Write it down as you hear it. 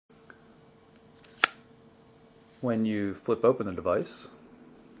When you flip open the device,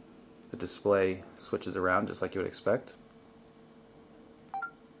 the display switches around just like you would expect.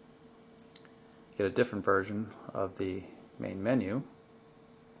 Get a different version of the main menu.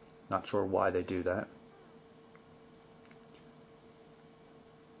 Not sure why they do that.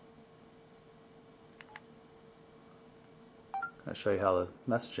 I'm going to show you how the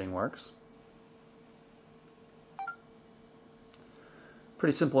messaging works.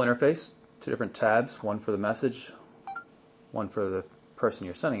 Pretty simple interface. Two different tabs, one for the message, one for the person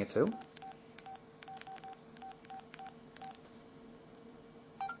you're sending it to.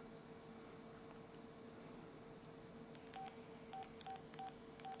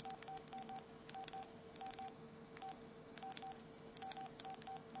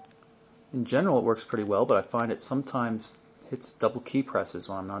 In general, it works pretty well, but I find it sometimes hits double key presses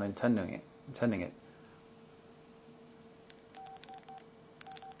when I'm not intending it.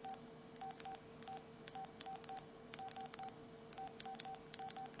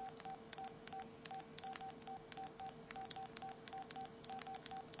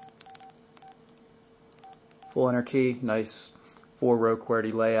 Full enter key, nice 4-row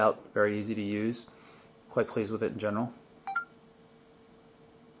QWERTY layout, very easy to use. Quite pleased with it in general.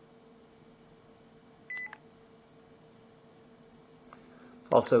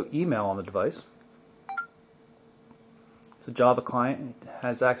 Also email on the device. It's a Java client. It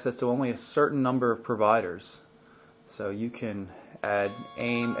has access to only a certain number of providers. So you can add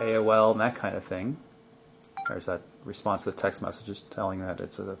AIM, AOL, and that kind of thing. There's that response to the text messages telling that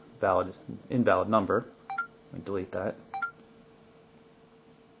it's a invalid number. Let me delete that.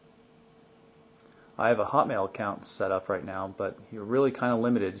 I have a Hotmail account set up right now, but you're really kind of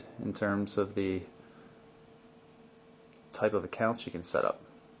limited in terms of the type of accounts you can set up.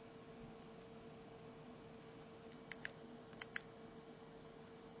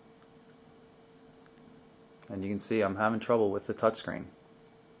 And you can see I'm having trouble with the touchscreen.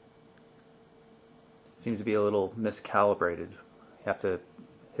 Seems to be a little miscalibrated. You have to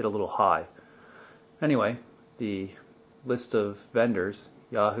hit a little high. Anyway, the list of vendors: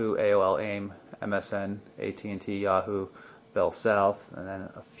 Yahoo, AOL, AIM, MSN, AT&T, Yahoo, Bell South, and then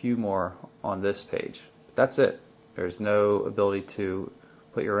a few more on this page. But that's it. There's no ability to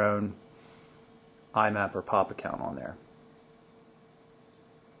put your own IMAP or POP account on there.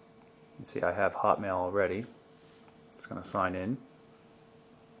 You see I have Hotmail already. It's going to sign in.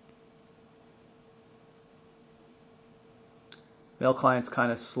 Mail client's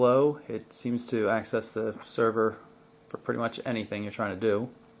kind of slow. It seems to access the server for pretty much anything you're trying to do.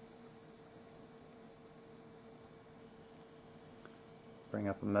 Bring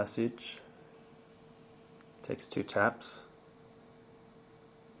up a message. Takes 2 taps.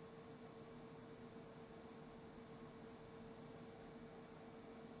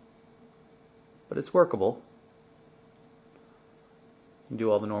 But it's workable. You can do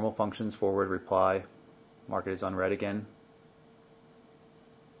all the normal functions: forward, reply, mark it as unread again.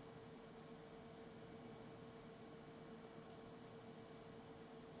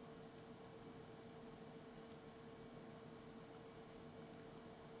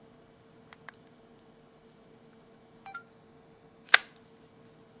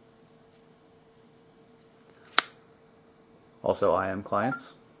 Also IM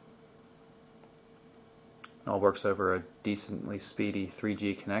clients. It all works over a decently speedy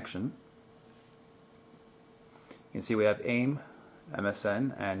 3G connection. You can see we have AIM,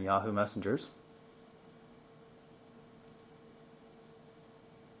 MSN, and Yahoo Messengers.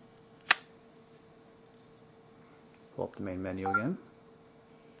 Pull up the main menu again.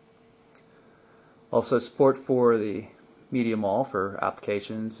 Also support for the Media Mall for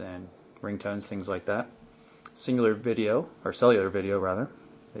applications and ringtones, things like that. Singular video, or cellular video rather,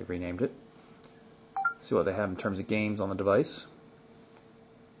 they've renamed it. See what they have in terms of games on the device.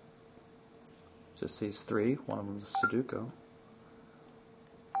 Just these 3, one of them is Sudoku.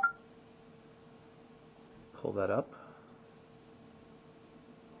 Pull that up.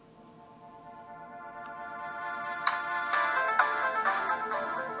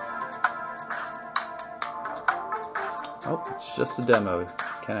 Oh, it's just a demo,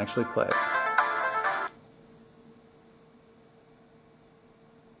 can't actually play it.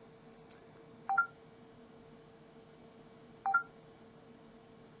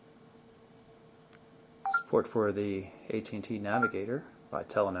 Support for the AT&T Navigator by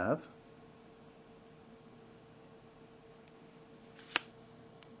Telenav.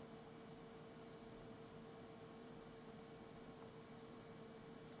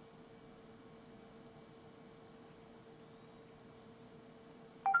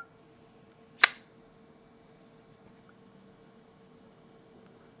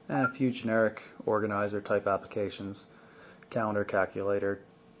 and a few generic organizer type applications, calendar, calculator,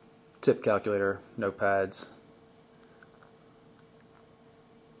 tip calculator, notepads.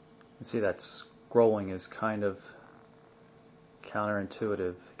 You see that scrolling is kind of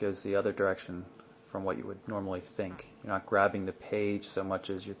counterintuitive. It goes the other direction from what you would normally think. You're not grabbing the page so much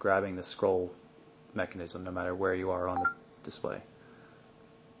as you're grabbing the scroll mechanism no matter where you are on the display.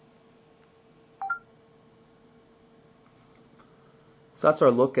 So that's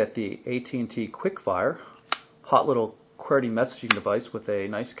our look at the AT&T Quickfire, hot little QWERTY messaging device with a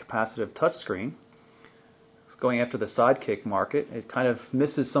nice capacitive touchscreen. Going after the Sidekick market, it kind of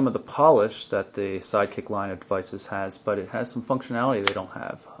misses some of the polish that the Sidekick line of devices has, but it has some functionality they don't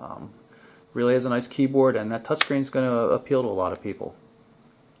have. Really has a nice keyboard, and that touchscreen is going to appeal to a lot of people.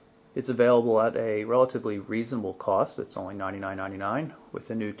 It's available at a relatively reasonable cost. It's only $99.99 with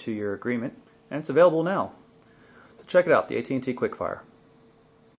a new 2-year agreement, and it's available now. So check it out, the AT&T Quickfire.